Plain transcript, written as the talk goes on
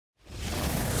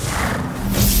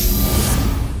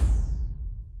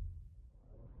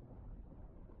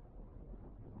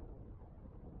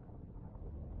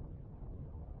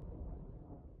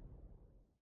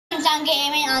Dan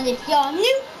Gaming, and if you're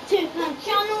new to my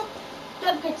channel,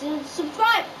 don't forget to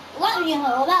subscribe, like the video,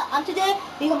 all that. And today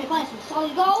we're going to be playing some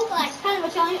solid gold, and it's kind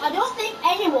of a challenge. I don't think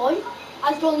anyone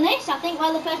has done this. I think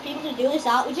we're the first people to do this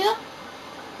out with you.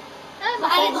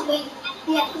 Because I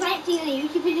haven't seen any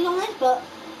YouTube videos on this, but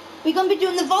we're going to be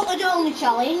doing the vaulted only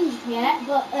challenge, yeah.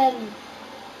 But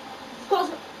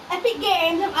because Epic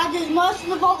Games have added most of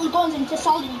the vaulted guns into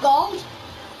solid gold,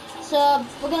 so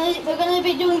we're gonna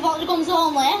be doing vaulted guns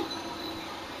only.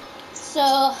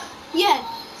 So yeah,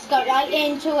 let's get right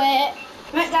into it.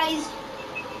 Right, guys.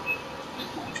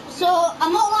 So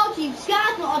I'm not allowed to use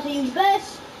scars, not allowed to use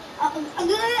bursts.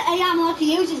 I am allowed to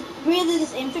use is really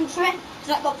this infantry because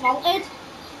that got vaulted.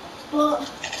 But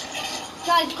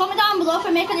guys, comment down below if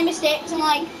I make any mistakes, and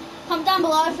like comment down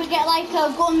below if we get like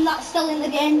a gun that's still in the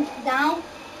game down.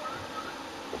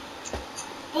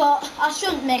 But I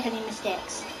shouldn't make any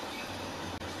mistakes.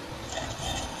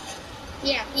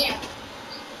 Yeah.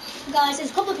 Guys, there's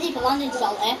a couple of people landing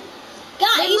salty.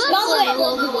 Guys, by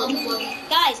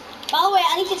the way,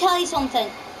 I need to tell you something.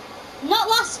 Not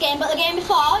last game, but the game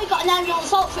before, we got an aerial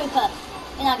assault trooper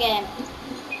in our game.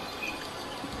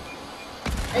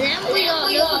 And then we got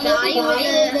another guy with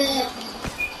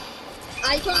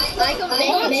I can't make it.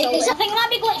 I think it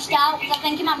might be glitched out, because I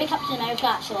think it might be Captain America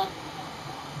actually.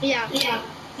 Yeah.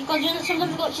 Because you know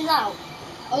sometimes it glitches out.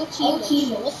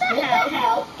 Okay. What the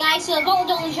hell? Guys, so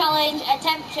vaulted only challenge,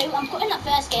 attempt 2. I'm putting that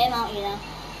first game out, you know.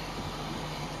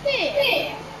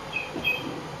 Yeah.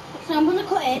 So I'm gonna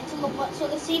cut it to look what, so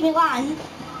they see me land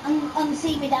and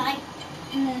see me die,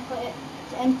 and then put it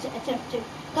to attempt 2.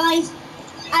 Guys,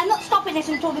 I'm not stopping this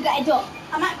until we get it done.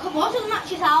 I might cut most of the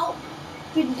matches out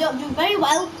if we don't do very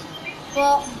well,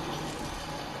 but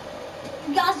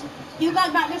you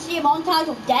guys might just see a montage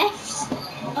of deaths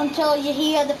until you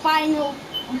hear the final,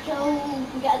 until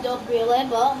we get a dub really,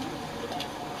 but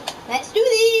let's do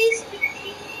this.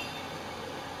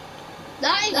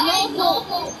 That is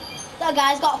awful. That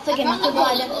guy's got a friggin' macro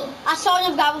glider. I saw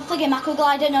another guy with a friggin' macro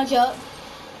glider, no joke.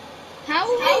 How are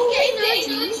you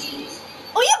getting those?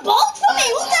 Oh, you balled for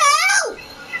me, what the hell?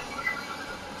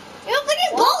 You're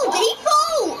friggin' ball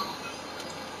default.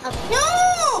 No!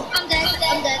 I'm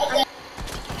dead.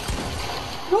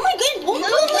 Oh my god, one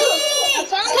for me!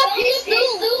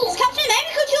 It's Captain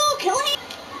America, Joe, kill him!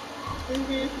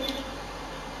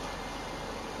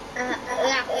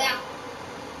 Yeah.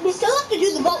 We still have to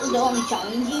do the vaulted only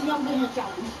challenge, even though I'm doing the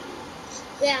challenge.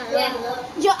 Yeah.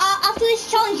 Joe, after this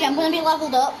challenge, I'm going to be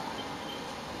leveled up.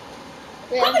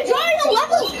 Yeah. I've been drawing on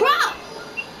levels, crap!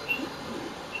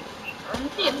 I'm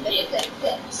pretty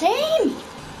good. Same!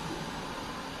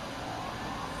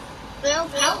 Well,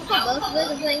 how about both of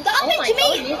those things? That happened to me!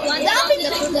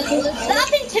 That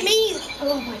happened to me!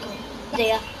 Oh my god.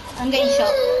 Dear, I'm getting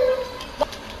shot.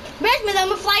 Where's me then?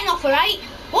 We're flying off, alright?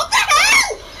 What the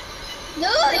hell? No,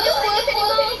 it don't work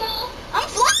anymore. I'm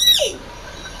flying!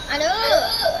 I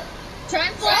know. Try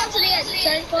and fly onto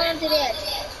the edge.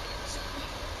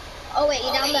 Oh wait,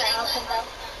 you're down there. I'll come down.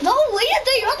 No, weird,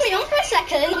 you had me on for a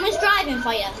second. I'm just driving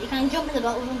for you. You can jump in the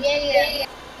boat with them. Yeah.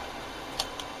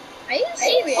 Are you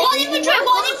serious? Go on infantry!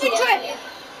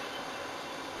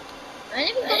 I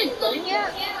haven't got a gun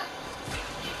yet.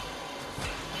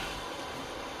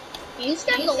 You just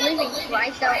got the living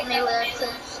Christ out of me with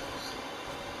accents.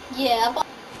 Yeah, I've got...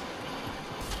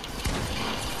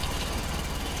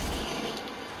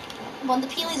 One, the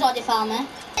Peely's already found me.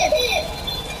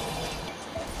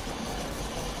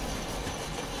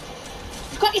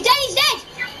 He's dead!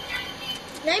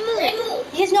 No.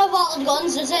 He has no vaulted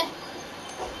guns, does he?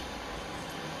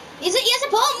 He has a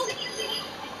pump!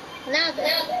 No.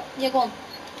 Yeah, go on.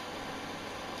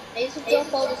 I used to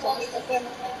drop all this on.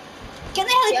 Get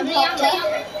the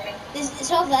helicopter.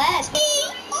 It's over there.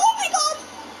 Oh my god!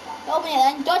 Open it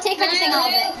then. Don't take anything out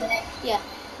of it. Yeah.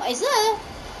 What is there?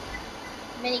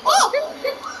 Oh!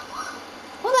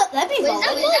 Well, they've been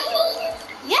vaulted.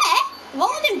 Yeah!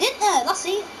 Vaulted him, didn't they?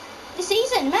 This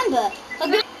season, remember?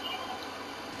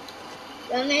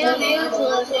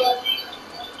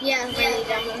 Yeah, really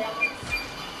down there.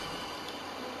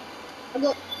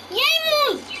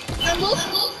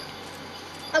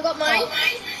 I got mine.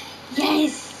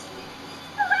 Yes!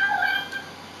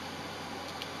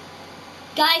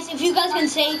 Guys, if you guys can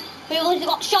see, we've already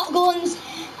got shotguns,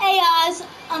 ARs,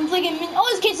 and friggin' oh,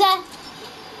 there's kids there!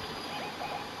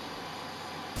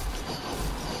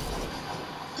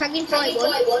 Tagging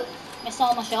 41. Missed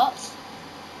all my shots.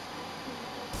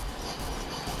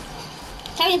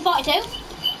 Tagging 42.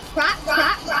 Crack.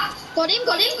 Got him.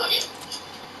 On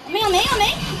me.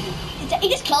 He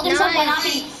just killed himself by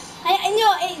having.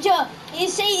 Joe, you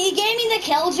see, he gave me the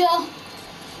kill, Joe.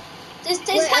 There's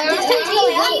tactics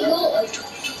going on.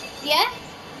 Yeah?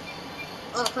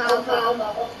 Okay.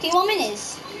 Do you want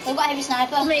minis? I've got a heavy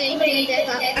sniper. I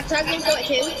tagged him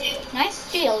 42.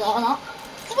 Nice. Shield or not?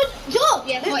 Joe!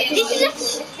 Yeah,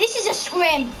 this is a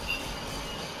scrim.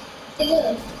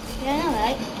 Yeah, I know,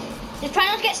 right? They're trying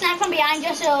not to get sniped from behind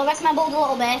you, so I reckon I build a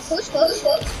little base. Push.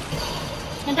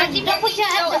 And don't push your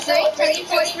head.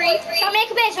 Shall I make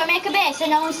a base so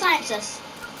no one snipes us?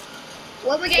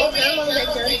 What are we getting done?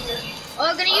 Oh,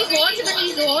 I'm gonna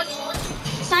use launch.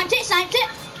 Sniped it.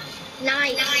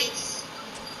 Nice.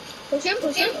 Push him.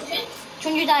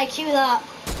 200 IQ that.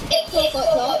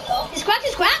 It's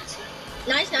cracked.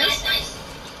 Nice.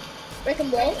 Break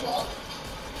and wall.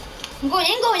 I'm going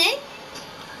in.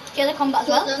 Get the combat as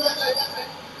well.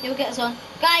 Yeah, we'll get this on.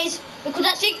 Guys, I've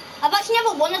actually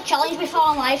never won a challenge before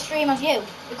on live stream, have you?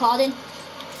 Recording.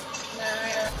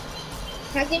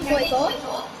 Tag him 44.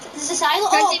 There's a silo.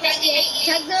 Tag him 88.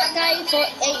 Tag that guy for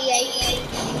 88.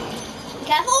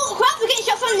 Careful. Oh crap, we're getting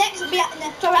shot from the next.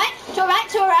 To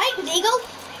right. With the eagle.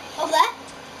 Over there.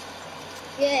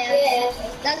 Yeah.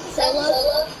 That's the solo.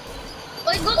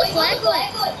 Oh, he's got the flag.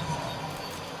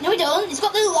 No, we don't. It's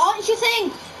got the launcher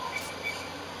thing.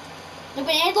 The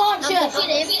grenade launcher. I'm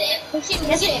pushing him.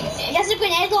 Yes, the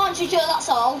grenade launcher, Joe, that's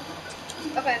all.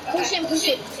 Okay, push him.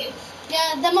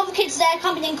 Yeah, them other kids there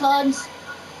camping in cones.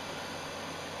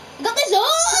 I got this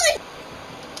on!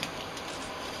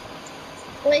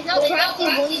 Well, he's not cracked,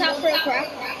 he's one tap for a crack.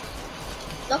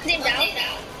 Knocking him down.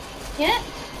 Yeah.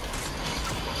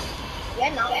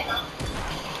 Yeah, no.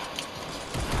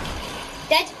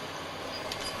 Dead.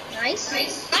 Nice.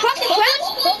 Nice. I got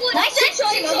one. Trick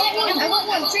shot him.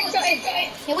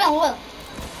 Yeah, will.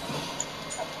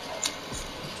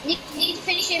 Need to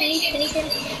finish him.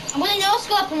 I'm gonna no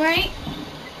scope him, right?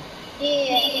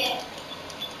 Yeah.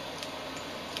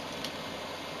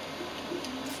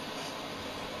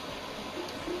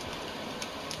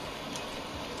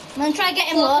 I'm gonna try to get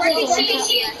him low.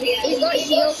 He's got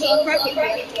shield, so crack him.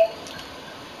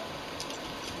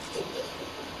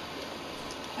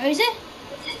 Where is it?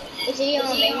 Is he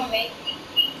on me?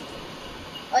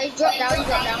 Oh, he's dropped down.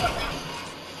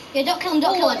 Yeah, don't kill him.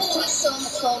 Took so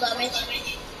much fall damage.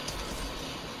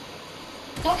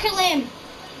 Don't kill him.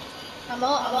 I'm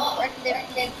out. Wrecked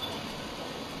him.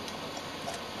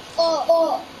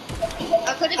 Oh.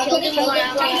 I could have killed him with my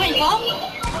armor.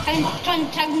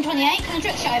 Tag him 28. Can I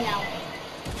trick shot him now?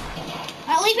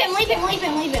 Right, leave him.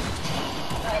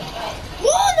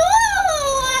 Whoa, no!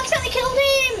 I accidentally killed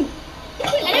him!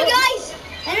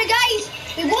 Anyway, guys,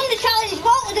 we won the challenge.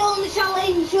 Walter won the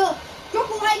challenge. Drop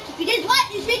a like if you did like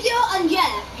this video, and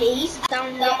yeah, peace.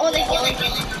 Down there. Oh, they're killing.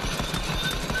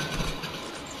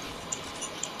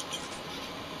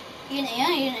 You in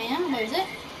here? Where is it?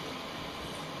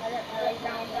 I don't know. He's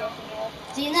down there.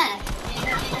 Is he in there?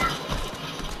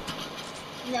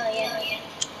 No, yeah.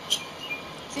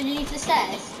 Should he leave the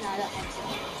stairs? No, I don't think so.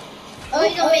 Oh,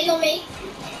 he's on me.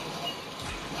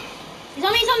 He's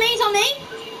on me.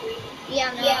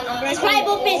 Yeah, no. It's right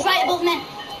above me.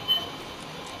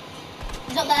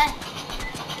 He's up there.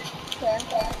 Yeah.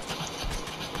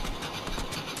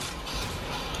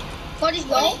 Got his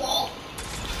wall.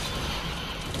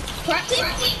 Cracked him.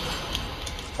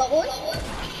 Got one.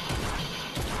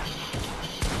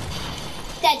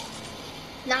 Dead.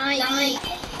 Nice.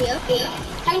 Here.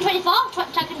 Tag him 24.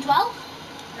 Tag him 12.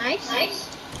 Nice.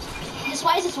 The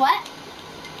sweat is a sweat.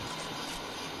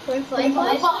 Going flame.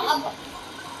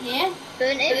 Yeah.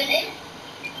 Burn it.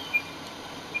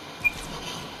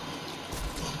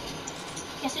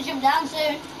 Guess to jump down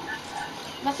soon.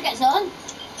 We have to get zone.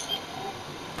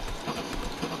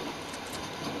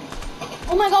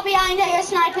 Oh my god, behind it, you're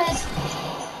snipers.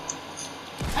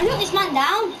 I took this man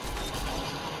down.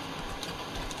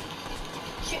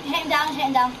 Hit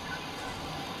him down.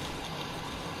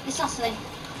 This last thing.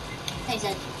 He's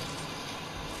dead.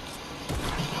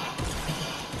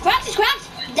 Cracked!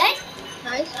 Dead!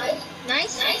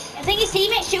 Nice. I think his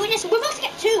teammate's shooting us. We're about to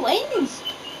get 2 wins.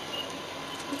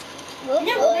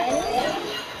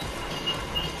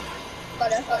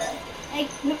 Got it. Hey,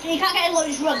 you can't get a load,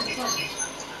 just run.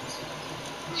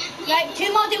 Right,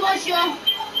 2 more duos, Sean.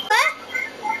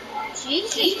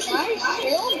 Jesus Christ,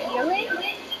 still really?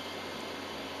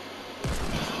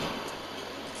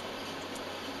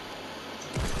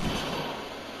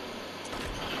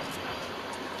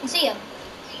 You see him?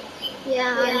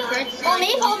 Yeah. Follow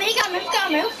me,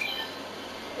 gotta move.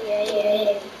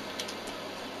 Yeah.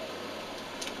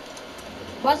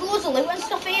 There's loads of loot and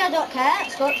stuff here, I don't care.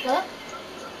 Let's go.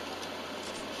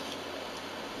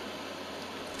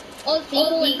 All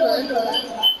people in good.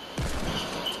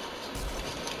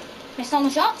 Missed all the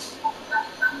shots.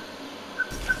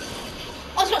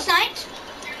 I just got sniped.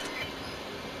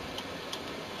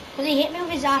 Because he hit me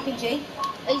with his RPG.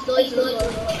 He's low, he's low.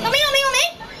 On me, on me, on me!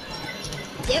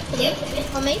 Yep,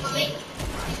 on me.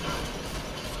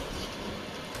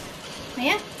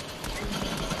 Here.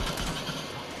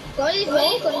 Got his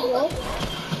wall.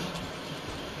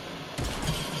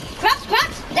 Cracked,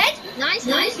 dead. Nice.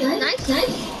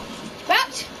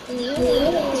 Cracked. Yeah.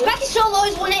 His crack is so low,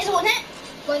 he's 1 hit,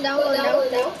 Going down.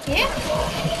 Here.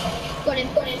 Got him.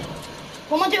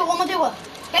 One more duo.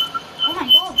 Oh my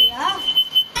god, they are.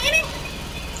 Enemy!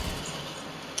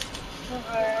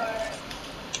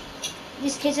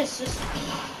 These kids are just...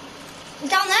 He's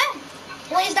down there.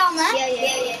 Blaze down there.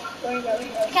 Yeah. Going.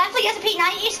 Careful, he has a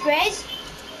P90, sprays.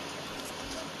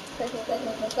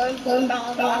 Going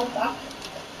back.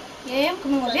 Yeah, I'm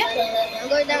coming with you. I'm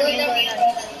going down.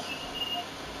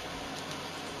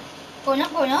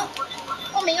 Going up.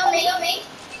 On me.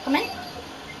 Come in.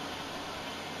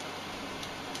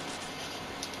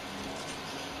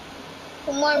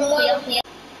 One.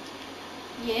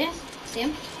 Yes, see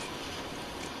him.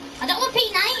 I don't want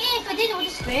P90, if I did, I would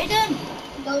have sprayed him.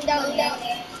 Going down.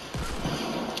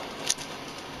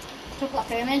 Took that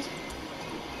pyramid.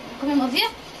 I'm coming with you.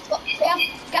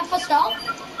 Get for stall.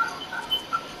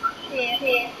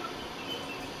 Yeah.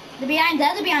 They're behind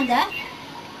there.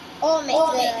 Oh, me.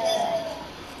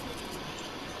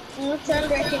 I'm trying to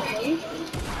break it through.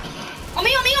 On me,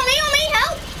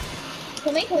 help!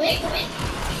 Come in.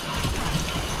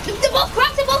 They're both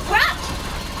cracked!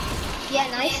 Yeah,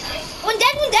 nice. One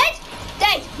dead!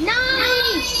 Dead!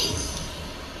 Nice!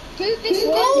 2 big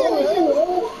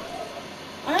Oh.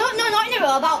 No, not in a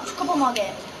row, about a couple more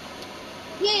games.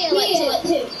 Yeah, like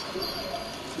 2.